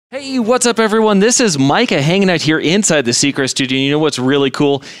Hey, what's up, everyone? This is Micah hanging out here inside the Secret Studio. You know what's really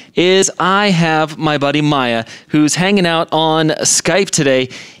cool is I have my buddy Maya who's hanging out on Skype today.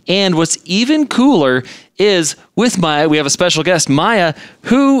 And what's even cooler is with Maya, we have a special guest. Maya,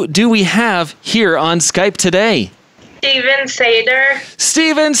 who do we have here on Skype today? Steven Sater.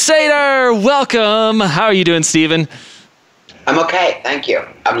 Steven Sater, welcome. How are you doing, Steven? I'm okay, thank you.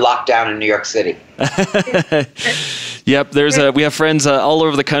 I'm locked down in New York City. Yep, we have friends all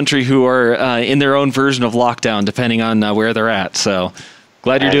over the country who are in their own version of lockdown, depending on where they're at. So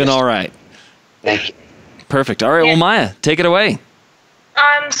glad you're doing all right. Thank you. Perfect. All right, well, Maya, take it away.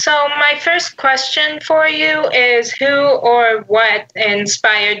 So my first question for you is who or what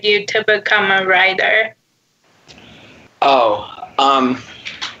inspired you to become a writer?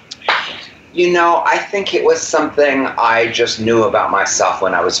 I think it was something I just knew about myself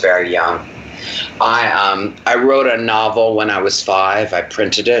when I was very young. I wrote a novel when I was 5. I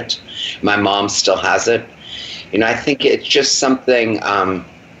printed it. My mom still has it. I think it's just something,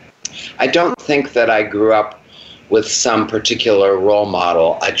 I don't think that I grew up with some particular role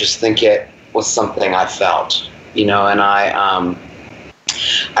model. I just think it was something I felt, and I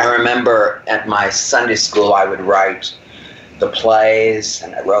remember at my Sunday school I would write the plays,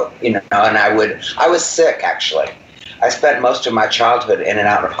 and I wrote, and I was sick, actually. I spent most of my childhood in and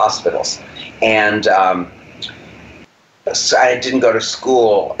out of hospitals. And so I didn't go to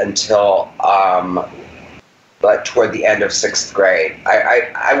school until toward the end of 6th grade.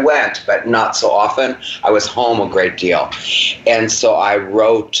 I went, but not so often. I was home a great deal. And so I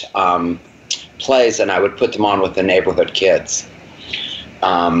wrote plays, and I would put them on with the neighborhood kids.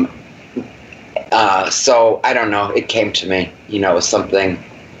 So I don't know, it came to me, it was something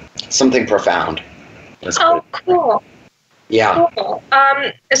profound. Oh, cool. Yeah. Cool.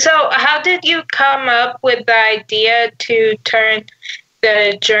 So how did you come up with the idea to turn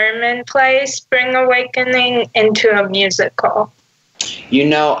the German play Spring Awakening into a musical?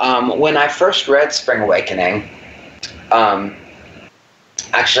 When I first read Spring Awakening,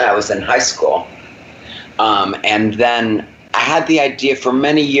 actually I was in high school, and then I had the idea for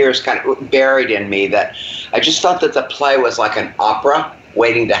many years kind of buried in me that I just felt that the play was like an opera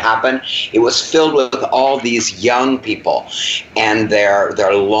waiting to happen. It was filled with all these young people and their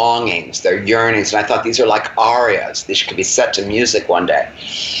longings, their yearnings. And I thought these are like arias. These could be set to music one day.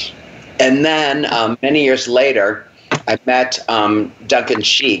 And then many years later, I met Duncan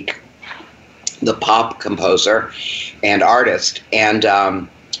Sheik, the pop composer and artist. And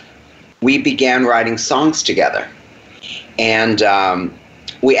we began writing songs together. And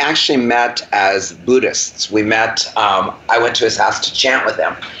we actually met as Buddhists. We met, I went to his house to chant with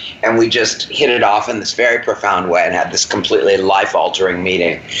him, and we just hit it off in this very profound way and had this completely life-altering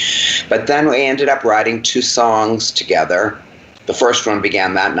meeting. But then we ended up writing 2 songs together. The first one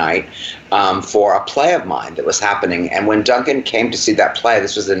began that night for a play of mine that was happening. And when Duncan came to see that play,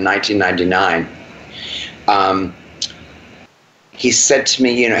 this was in 1999, he said to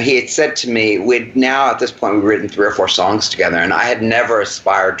me, we'd now at this point we'd written 3 or 4 songs together, and I had never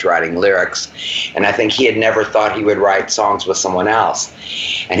aspired to writing lyrics, and I think he had never thought he would write songs with someone else.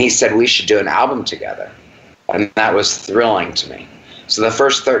 And he said we should do an album together, and that was thrilling to me. So the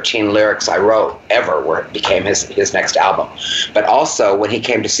first 13 lyrics I wrote ever became his next album. But also when he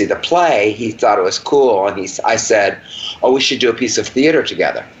came to see the play, he thought it was cool, and I said, oh, we should do a piece of theater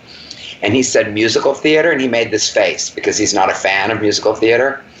together. And he said, musical theater? And he made this face because he's not a fan of musical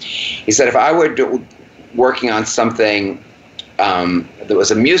theater. He said, if I were working on something that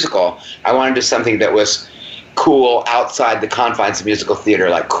was a musical, I want to do something that was cool outside the confines of musical theater,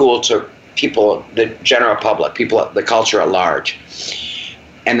 like cool to people, the general public, people, the culture at large.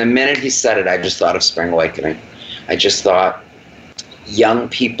 And the minute he said it, I just thought of Spring Awakening. I just thought, young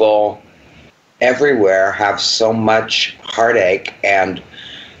people everywhere have so much heartache, and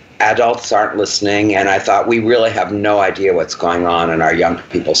adults aren't listening, and I thought we really have no idea what's going on in our young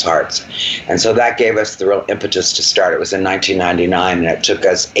people's hearts. And so that gave us the real impetus to start. It was in 1999, and it took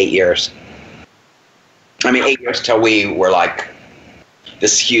us 8 years. 8 years till we were like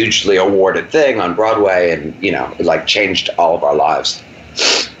this hugely awarded thing on Broadway, and, it like changed all of our lives.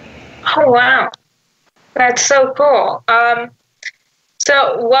 Oh, wow. That's so cool.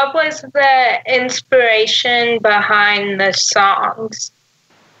 So what was the inspiration behind the songs?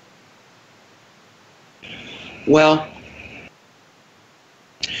 Well,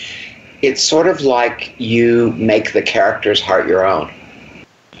 it's sort of like you make the character's heart your own.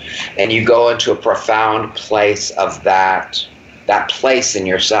 And you go into a profound place of that place in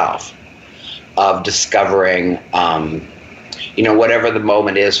yourself, of discovering whatever the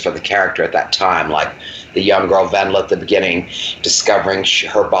moment is for the character at that time, like the young girl Vendla at the beginning discovering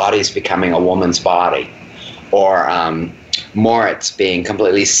her body's becoming a woman's body, or Moritz being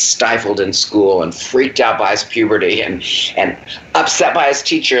completely stifled in school and freaked out by his puberty and upset by his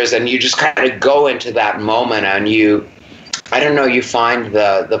teachers, and you just kind of go into that moment and you find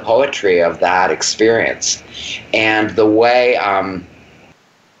the poetry of that experience. And the way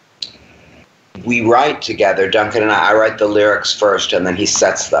we write together, Duncan and I write the lyrics first and then he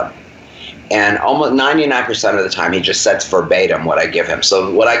sets them. And almost 99% of the time he just sets verbatim what I give him.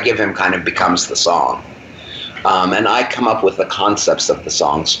 So what I give him kind of becomes the song. And I come up with the concepts of the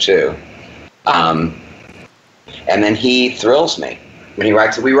songs too. And then he thrills me when he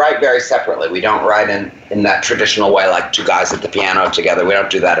writes. We write very separately. We don't write in that traditional way, like two guys at the piano together. We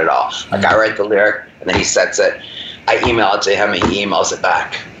don't do that at all. Like I write the lyric and then he sets it. I email it to him and he emails it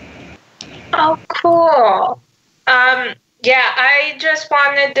back. Oh, cool. Yeah, I just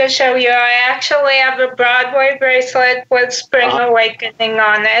wanted to show you. I actually have a Broadway bracelet with Spring Awakening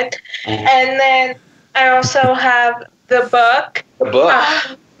on it. And then I also have the book. The book.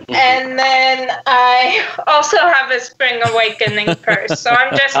 And then I also have a Spring Awakening purse. So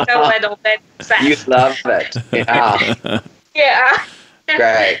I'm just a little bit sad. You love it. Yeah. Yeah.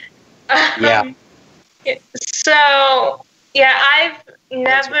 Great. Yeah. So, yeah, I've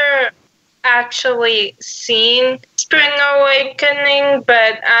never actually seen Spring Awakening,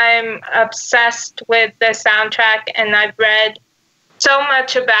 but I'm obsessed with the soundtrack and I've read so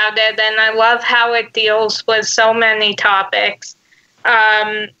much about it, and I love how it deals with so many topics.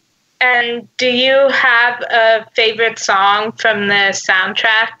 And do you have a favorite song from the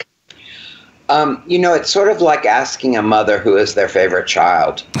soundtrack? It's sort of like asking a mother who is their favorite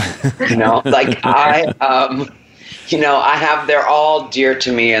child. Like they're all dear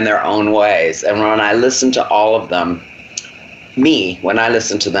to me in their own ways. And when I listen to all of them, when I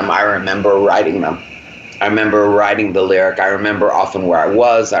listen to them, I remember writing them. I remember writing the lyric. I remember often where I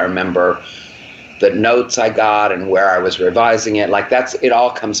was. I remember the notes I got and where I was revising it. Like it all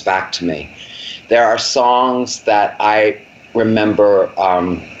comes back to me. There are songs that I remember,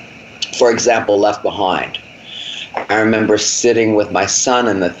 for example, Left Behind. I remember sitting with my son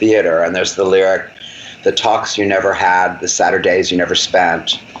in the theater and there's the lyric, the talks you never had, the Saturdays you never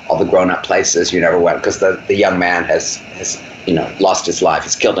spent, all the grown-up places you never went, because the young man has lost his life,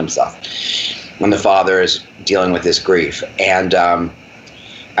 has killed himself, when the father is dealing with his grief. And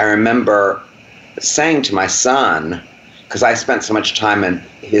I remember saying to my son, because I spent so much time in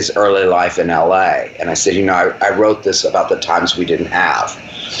his early life in LA, and I said, I wrote this about the times we didn't have.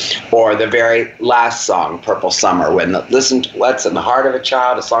 Or the very last song, Purple Summer, when listen to what's in the heart of a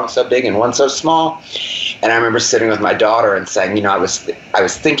child, a song so big and one so small. And I remember sitting with my daughter and saying, I was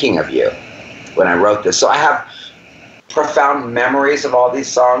thinking of you when I wrote this. So I have profound memories of all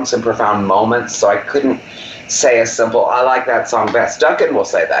these songs and profound moments. So I couldn't say a simple, I like that song best. Duncan will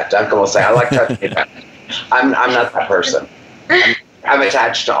say that. Duncan will say, I like that. I'm not that person. I'm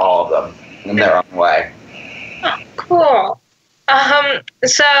attached to all of them in their own way. Oh, cool.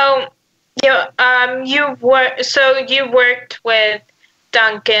 So you worked with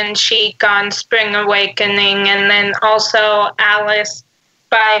Duncan Sheik on Spring Awakening, and then also Alice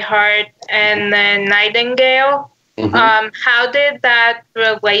by Heart, and then Nightingale. Mm-hmm. How did that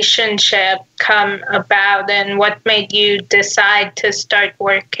relationship come about, and what made you decide to start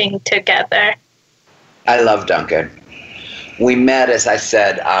working together? I love Duncan. We met, as I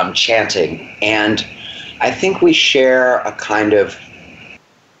said, chanting, and I think we share a kind of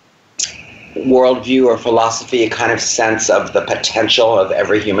worldview or philosophy, a kind of sense of the potential of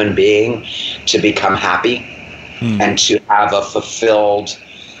every human being to become happy and to have a fulfilled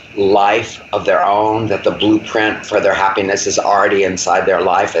life of their own, that the blueprint for their happiness is already inside their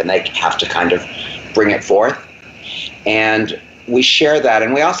life and they have to kind of bring it forth. And we share that.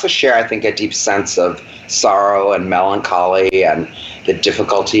 And we also share, I think, a deep sense of sorrow and melancholy and the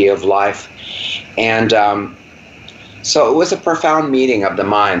difficulty of life. And so it was a profound meeting of the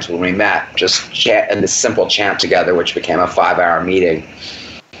minds when we met, just chat in this simple chant together, which became a 5-hour meeting.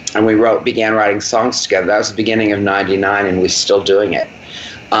 And we began writing songs together. That was the beginning of '99, and we're still doing it.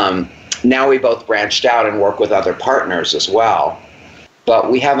 Now we both branched out and work with other partners as well.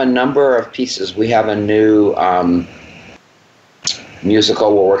 But we have a number of pieces. We have a new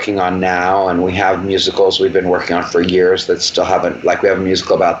musical we're working on now, and we have musicals we've been working on for years that still haven't, like we have a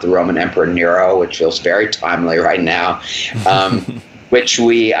musical about the Roman Emperor Nero, which feels very timely right now, which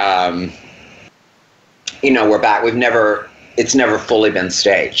we, we're back. It's never fully been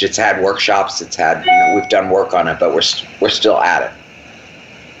staged. It's had workshops, we've done work on it, but we're still at it.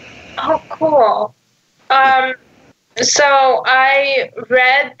 Oh, cool. So I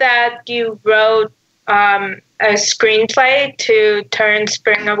read that you wrote a screenplay to turn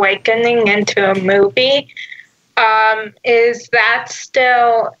Spring Awakening into a movie. Is that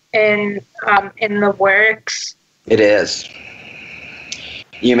still in the works? It is.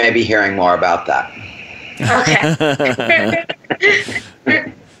 You may be hearing more about that. Okay.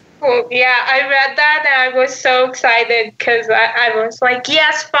 Cool. Yeah, I read that and I was so excited because I was like,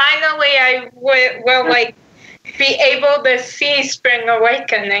 yes, finally I will like be able to see Spring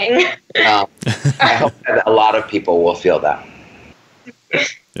Awakening. I hope that a lot of people will feel that.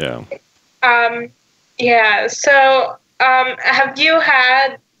 Yeah. Yeah. So, have you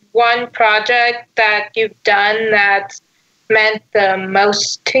had one project that you've done that's meant the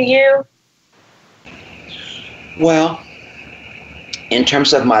most to you? Well, in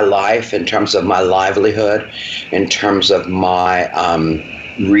terms of my life, in terms of my livelihood, in terms of my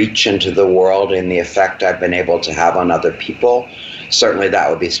reach into the world and the effect I've been able to have on other people, certainly that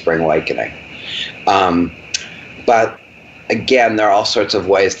would be Spring Awakening. But again, there are all sorts of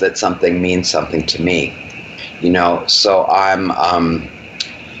ways that something means something to me, so I've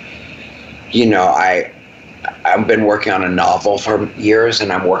been working on a novel for years,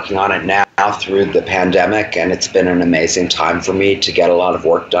 and I'm working on it now through the pandemic, and it's been an amazing time for me to get a lot of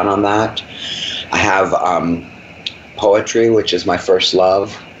work done on that. I have poetry, which is my first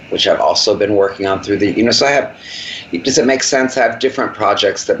love, which I've also been working on through the, so I have, does it make sense? I have different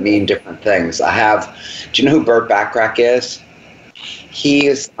projects that mean different things. Do you know who Burt Bacharach is?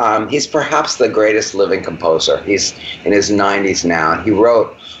 He's perhaps the greatest living composer. He's in his 90s now. He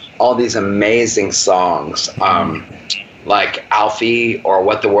wrote all these amazing songs, like Alfie, or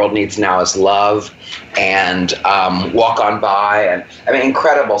What the World Needs Now Is Love, and Walk On By, and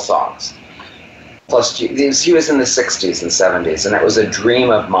incredible songs. Plus, he was in the 60s and 70s, and it was a dream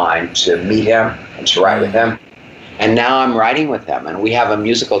of mine to meet him and to write with him. And now I'm writing with him, and we have a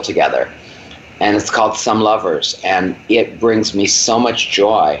musical together, and it's called Some Lovers, and it brings me so much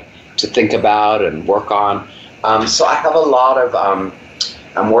joy to think about and work on. So I have a lot of,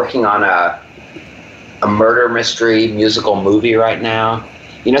 I'm working on a murder mystery musical movie right now.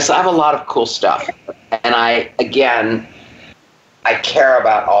 So I have a lot of cool stuff, and I care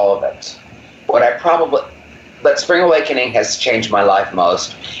about all of it. But Spring Awakening has changed my life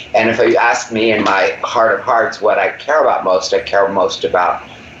most. And if you ask me in my heart of hearts what I care about most, I care most about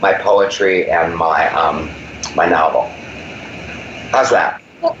my poetry and my my novel. How's that?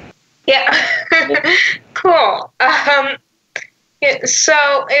 Yeah. Cool.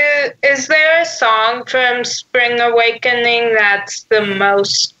 So is there a song from Spring Awakening that's the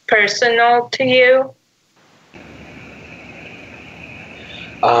most personal to you?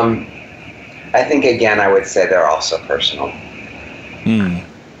 I think, again, I would say they're also personal.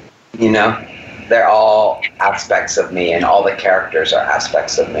 They're all aspects of me, and all the characters are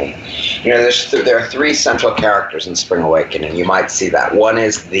aspects of me. There are three central characters in Spring Awakening. You might see that. One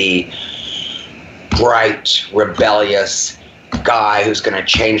is the bright, rebellious guy who's going to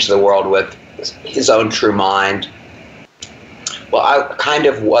change the world with his own true mind. Well, I kind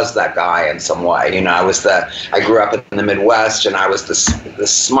of was that guy in some way. I grew up in the Midwest, and I was the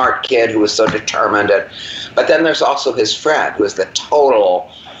smart kid who was so determined. But then there's also his friend, who's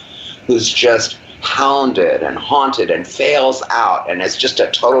who's just hounded and haunted and fails out, and is just a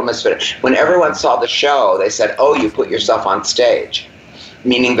total misfit. When everyone saw the show, they said, "Oh, you put yourself on stage,"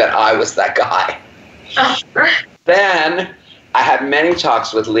 meaning that I was that guy. Then I had many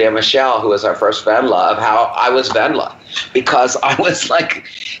talks with Leah Michelle, who was our first Wendla, of how I was Wendla. Because I was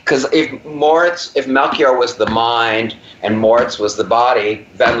if Melchior was the mind and Moritz was the body,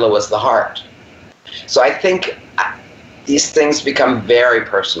 Wendla was the heart. So I think these things become very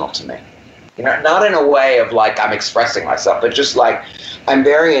personal to me. Not in a way of I'm expressing myself, but just I'm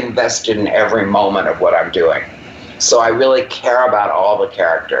very invested in every moment of what I'm doing. So I really care about all the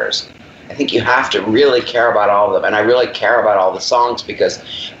characters. I think you have to really care about all of them. And I really care about all the songs because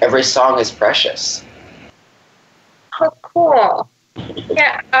every song is precious. Oh, cool.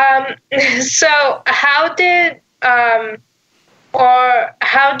 Yeah. So how do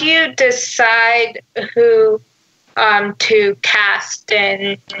you decide who to cast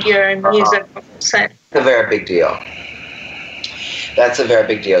in your musicals? That's a very big deal. That's a very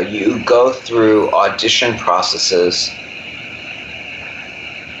big deal. You go through audition processes,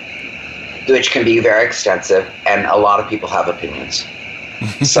 which can be very extensive, and a lot of people have opinions.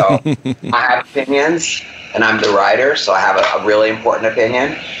 So I have opinions, and I'm the writer, so I have a really important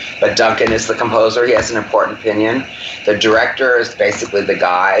opinion. But Duncan is the composer. He has an important opinion. The director is basically the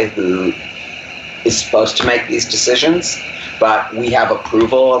guy who is supposed to make these decisions, but we have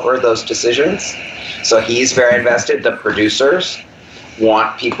approval over those decisions. So he's very invested. The producers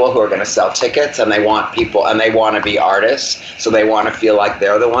want people who are going to sell tickets, and they want to be artists, so they want to feel like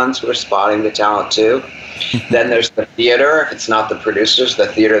they're the ones who are spotting the talent too. Then there's the theater. If it's not the producers, the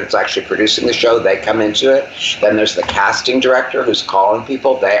theater that's actually producing the show, they come into it. Then there's the casting director who's calling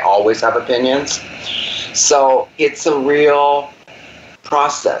people. They always have opinions. So it's a real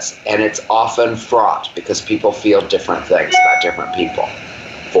process, and it's often fraught because people feel different things about different people.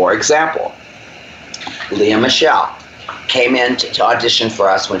 For example, Leah Michelle came in to audition for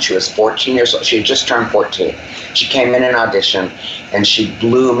us when she was 14 years old. She had just turned 14. She came in and auditioned, and she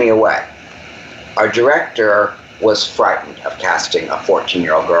blew me away. Our director was frightened of casting a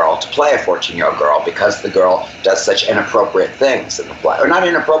 14-year-old girl to play a 14-year-old girl because the girl does such inappropriate things in the play. Or not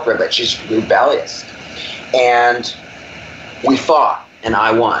inappropriate, but she's rebellious. And we fought, and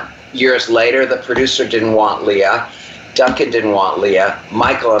I won. Years later, the producer didn't want Leah. Duncan didn't want Leah.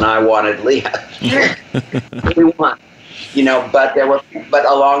 Michael and I wanted Leah. We won. You know, but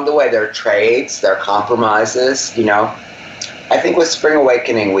along the way, there are trades, there are compromises, you know. I think with Spring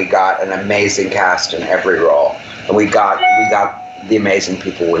Awakening, we got an amazing cast in every role, and we got the amazing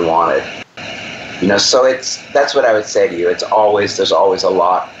people we wanted. You know, so that's what I would say to you. There's always a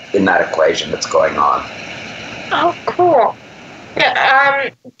lot in that equation that's going on. Oh, cool. Yeah,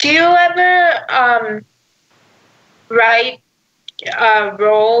 do you ever write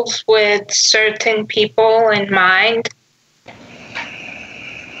roles with certain people in mind?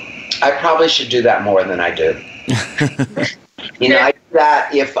 I probably should do that more than I do. You know, I do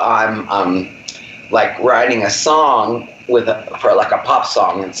that if I'm like writing a song for like a pop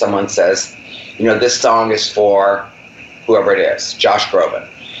song, and someone says, you know, this song is for whoever it is, Josh Groban.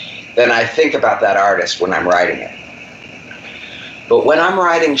 Then I think about that artist when I'm writing it. But when I'm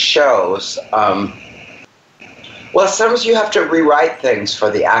writing shows, well, sometimes you have to rewrite things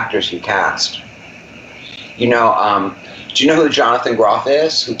for the actors you cast. You know, do you know who Jonathan Groff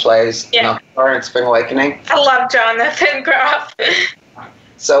is, who plays Melchior in Spring Awakening? I love Jonathan Groff.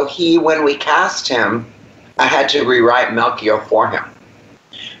 So when we cast him, I had to rewrite Melchior for him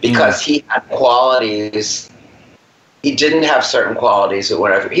because he had qualities. He didn't have certain qualities or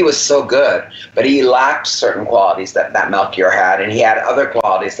whatever. He was so good, but he lacked certain qualities that Melchior had, and he had other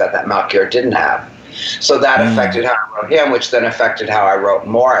qualities that Melchior didn't have. So that affected how I wrote him, which then affected how I wrote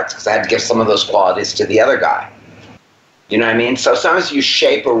Moritz, because I had to give some of those qualities to the other guy. You know what I mean? So sometimes you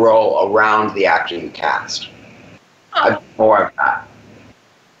shape a role around the actor you cast. More of that.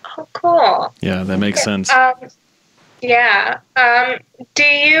 Oh, cool. Yeah, that makes sense. Yeah. Do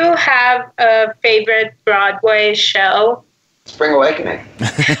you have a favorite Broadway show? Spring Awakening.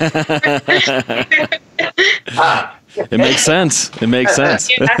 It makes sense. It makes sense.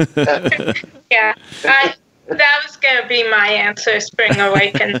 Yeah. That was going to be my answer, Spring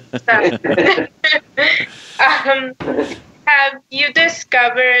Awakening. Have you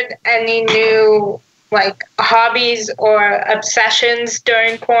discovered any new, like, hobbies or obsessions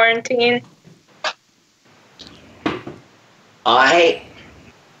during quarantine?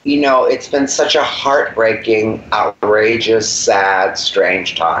 You know, it's been such a heartbreaking, outrageous, sad,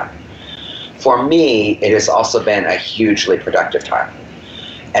 strange time. For me, it has also been a hugely productive time.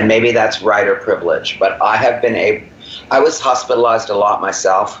 And maybe that's right or privilege, but I was hospitalized a lot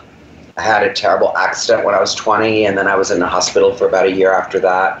myself. I had a terrible accident when I was 20, and then I was in the hospital for about a year after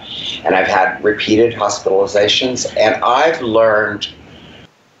that. And I've had repeated hospitalizations, and I've learned,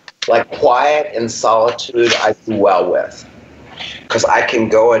 like, quiet and solitude I do well with, because I can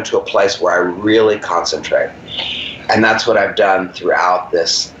go into a place where I really concentrate. And that's what I've done throughout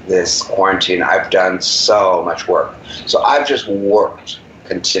this quarantine. I've done so much work. So I've just worked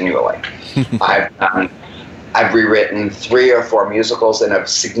continually. I've rewritten 3 or 4 musicals in a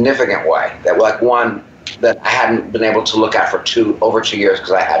significant way. That, like, one that I hadn't been able to look at for over 2 years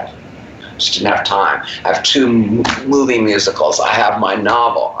because I just didn't have time. I have 2 movie musicals. I have my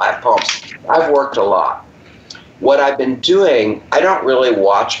novel. I have poems. I've worked a lot. What I've been doing, I don't really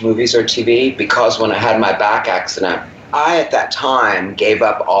watch movies or TV because when I had my back accident, I, at that time, gave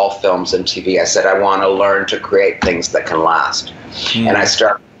up all films and TV. I said, I want to learn to create things that can last. And I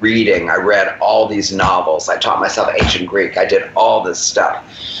started reading. I read all these novels. I taught myself ancient Greek. I did all this stuff.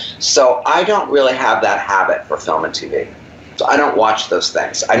 So I don't really have that habit for film and TV. So I don't watch those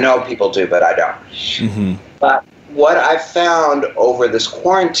things. I know people do, but I don't. Mm-hmm. But what I've found over this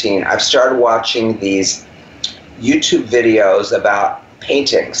quarantine, I've started watching these YouTube videos about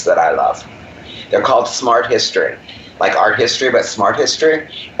paintings that I love. They're called Smart History, like art history, but smart history.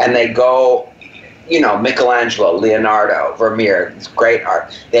 And they go, you know, Michelangelo, Leonardo, Vermeer, great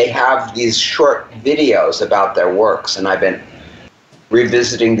art. They have these short videos about their works, and I've been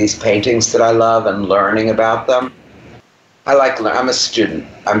revisiting these paintings that I love and learning about them. I'm a student.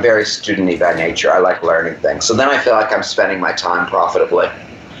 I'm very student-y by nature. I like learning things. So then I feel like I'm spending my time profitably.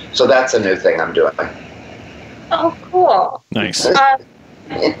 So that's a new thing I'm doing. Oh, cool. Nice.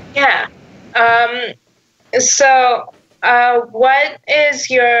 Yeah. So, what is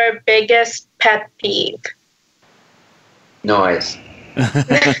your biggest pet peeve? Noise.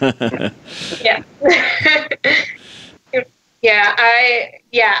 Yeah.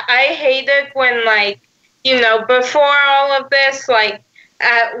 I hate it when, like, before all of this, like,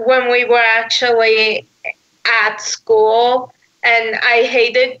 when we were actually at school, and I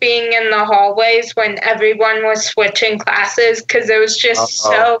hated being in the hallways when everyone was switching classes because it was just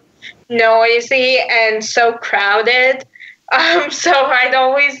so noisy and so crowded. So I'd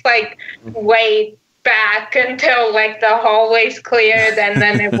always, like, wait back until, like, the hallways cleared, and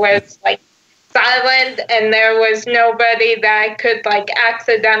then it was, like, silent, and there was nobody that I could, like,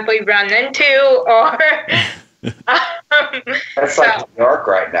 accidentally run into, or That's like New York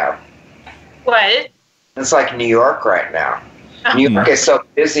right now. What? It's like New York right now. New York is so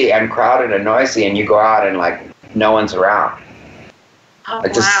busy and crowded and noisy, and you go out and, like, no one's around.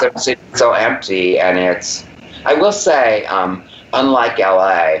 It just seems so empty, and I will say, unlike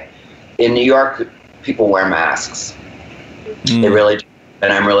LA, in New York, people wear masks. They really do,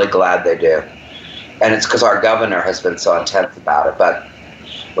 and I'm really glad they do. And it's because our governor has been so intense about it. But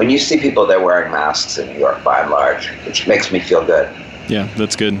when you see people, they're wearing masks in New York by and large, which makes me feel good. Yeah,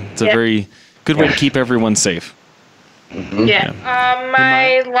 that's good. It's a very good way to keep everyone safe. Mm-hmm. Yeah.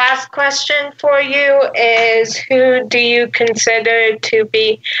 My last question for you is, who do you consider to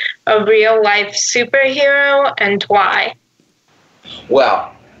be a real-life superhero, and why?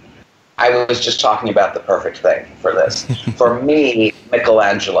 Well, I was just talking about the perfect thing for this. For me,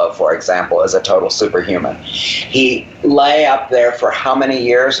 Michelangelo, for example, is a total superhuman. He lay up there for how many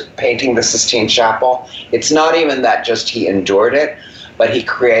years painting the Sistine Chapel? It's not even that just he endured it, but he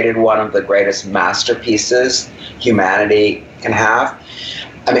created one of the greatest masterpieces humanity can have.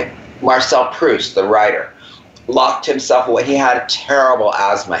 I mean, Marcel Proust, the writer, locked himself away. He had terrible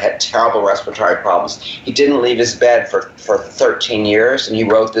asthma, had terrible respiratory problems. He didn't leave his bed for 13 years, and he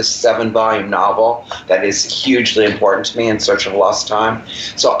wrote this 7-volume novel that is hugely important to me, In Search of Lost Time.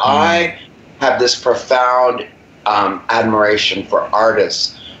 So I have this profound admiration for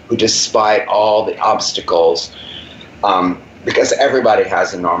artists who, despite all the obstacles, because everybody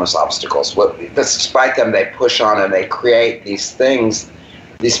has enormous obstacles, despite them, they push on and they create these things,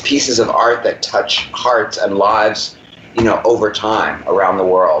 these pieces of art that touch hearts and lives, over time around the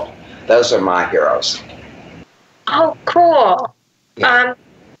world. Those are my heroes. Oh, cool. Yeah.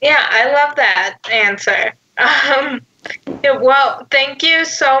 I love that answer. Well, thank you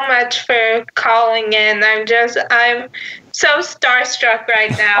so much for calling in. I'm so starstruck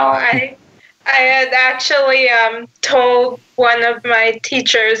right now. I had actually told one of my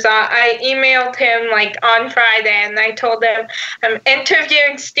teachers, I emailed him, like, on Friday, and I told him I'm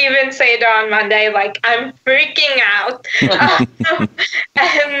interviewing Steven Sater on Monday, like, I'm freaking out.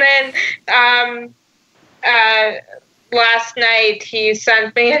 And then last night he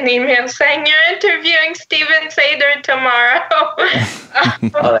sent me an email saying, you're interviewing Steven Sater tomorrow.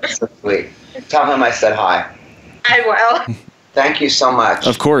 Oh, that's so sweet. Tell him I said hi. I will. Thank you so much.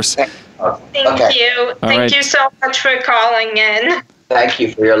 Of course. Thank you. Thank you so much for calling in. Thank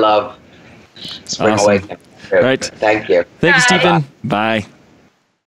you for your love. Spring Awesome. Awakening. Right. Thank you. Thank you, Stephen. Bye.